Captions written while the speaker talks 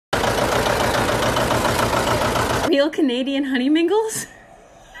Real Canadian honey mingles?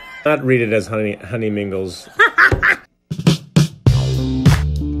 Not read it as honey mingles.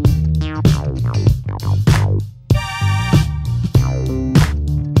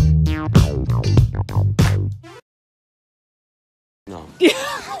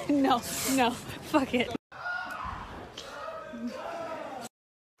 No. No, fuck it.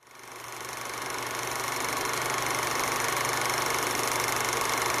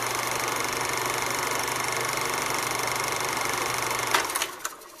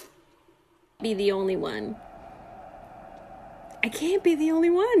 Be the only one. I can't be the only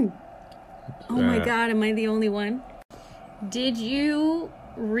one. Oh my God, am I the only one? Did you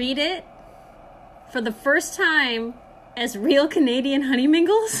read it for the first time as Real Canadian honey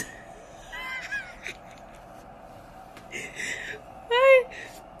mingles?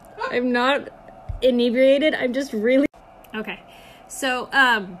 I'm not inebriated. I'm just really... Okay. So,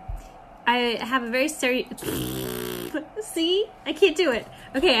 I have a very serious... See? I can't do it.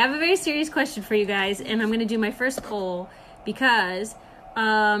 Okay, I have a very serious question for you guys, and I'm going to do my first poll because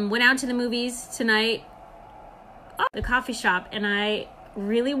went out to the movies tonight, the coffee shop, and I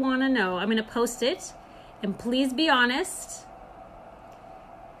really want to know. I'm going to post it, and please be honest.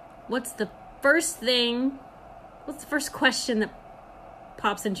 What's the first question that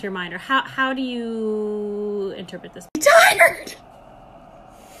pops into your mind, or how do you interpret this? I'm tired!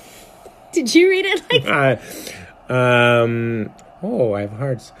 Did you read it like that? Oh, I have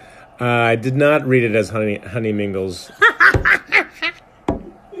hearts. I did not read it as honey mingles.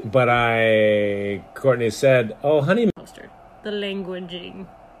 But Courtney said, oh, honey poster. The languaging.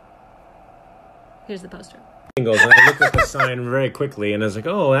 Here's the poster. Mingles. And I looked at the sign very quickly and I was like,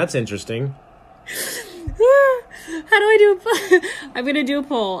 oh, that's interesting. How do I do a poll? I'm going to do a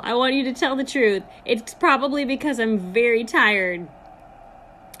poll. I want you to tell the truth. It's probably because I'm very tired.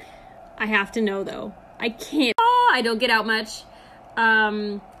 I have to know, though. I can't. Oh, I don't get out much.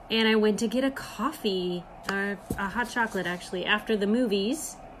 And I went to get a coffee, or a hot chocolate, actually, after the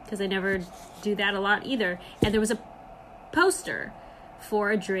movies, because I never do that a lot either. And there was a poster for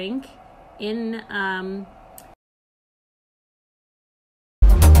a drink in,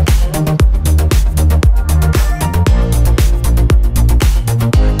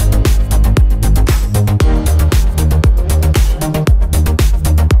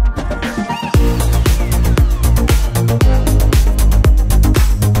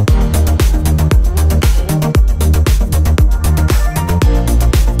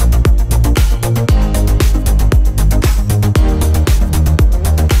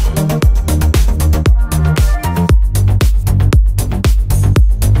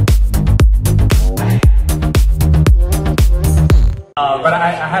 but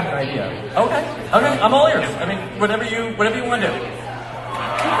I had an idea. Okay, I'm all ears. I mean, whatever you want to do. Oh,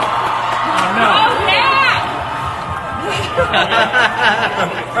 yeah!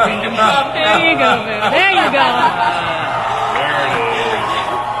 There you go, boo. There you go.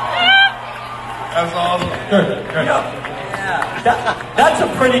 That's awesome. Good. Yeah. That's a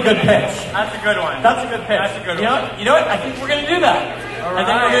pretty good pitch. That's a good one. That's a good pitch. That's a good one. You know what? I think we're going to do that. All right. I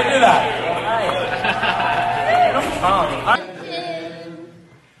think we're going to do that. All right.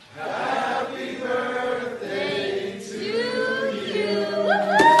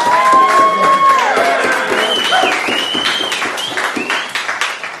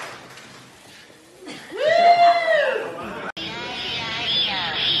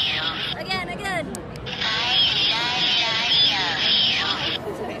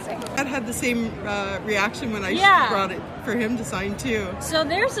 I had the same reaction when I brought it for him to sign too. So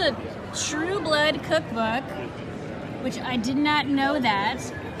there's a True Blood cookbook, which I did not know that.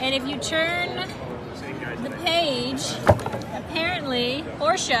 And if you turn the page, apparently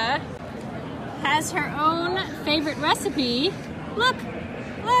Portia has her own favorite recipe. Look.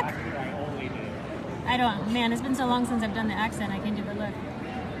 Man, it's been so long since I've done the accent, I can't do it. Look.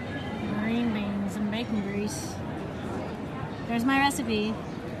 Green beans and bacon grease. There's my recipe.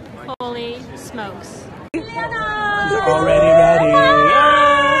 Holy smokes. Already ready.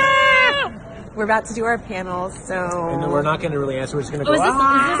 Yeah! We're about to do our panels, so... And then we're not going to really answer. We're just going to go,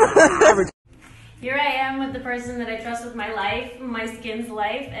 Here I am with the person that I trust with my life, my skin's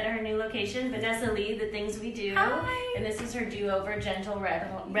life, at her new location, Vanessa Lee, The Things We Do. Hi. And this is her do-over, Gentle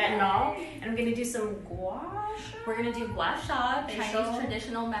Retinol. And I'm going to do some gua sha. We're going to do gua sha, Chinese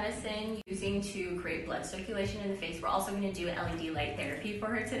traditional medicine using to create blood circulation in the face. We're also going to do LED light therapy for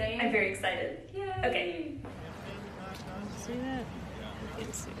her today. I'm very excited. Yay. Okay. See that? You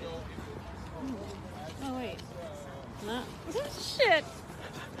can't see it. Oh, wait. No. Shit.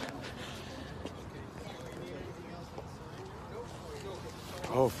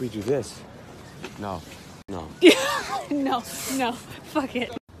 Oh, if we do this. No. No. No, no, fuck it.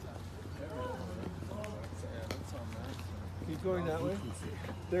 Keep going that way.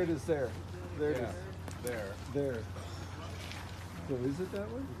 There it is. There. There it is. There. So is it that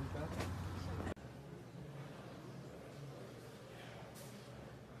way?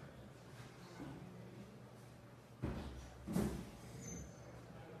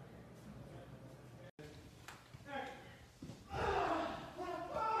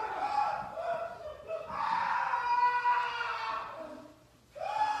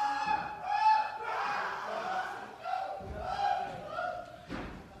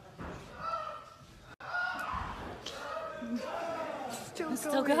 It's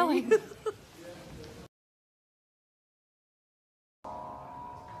still going.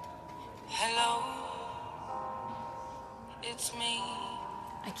 Hello, it's me.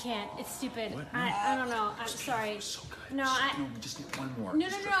 I can't. It's stupid. I don't know. I'm sorry. So good. No, we just need one more. No.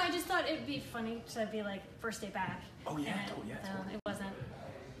 I just thought it'd be funny to be like first day back. Oh yeah. No, it wasn't.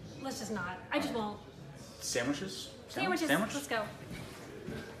 Let's just not. I just won't. Sandwiches. Sandwiches. Let's go.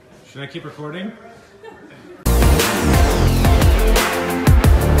 Should I keep recording?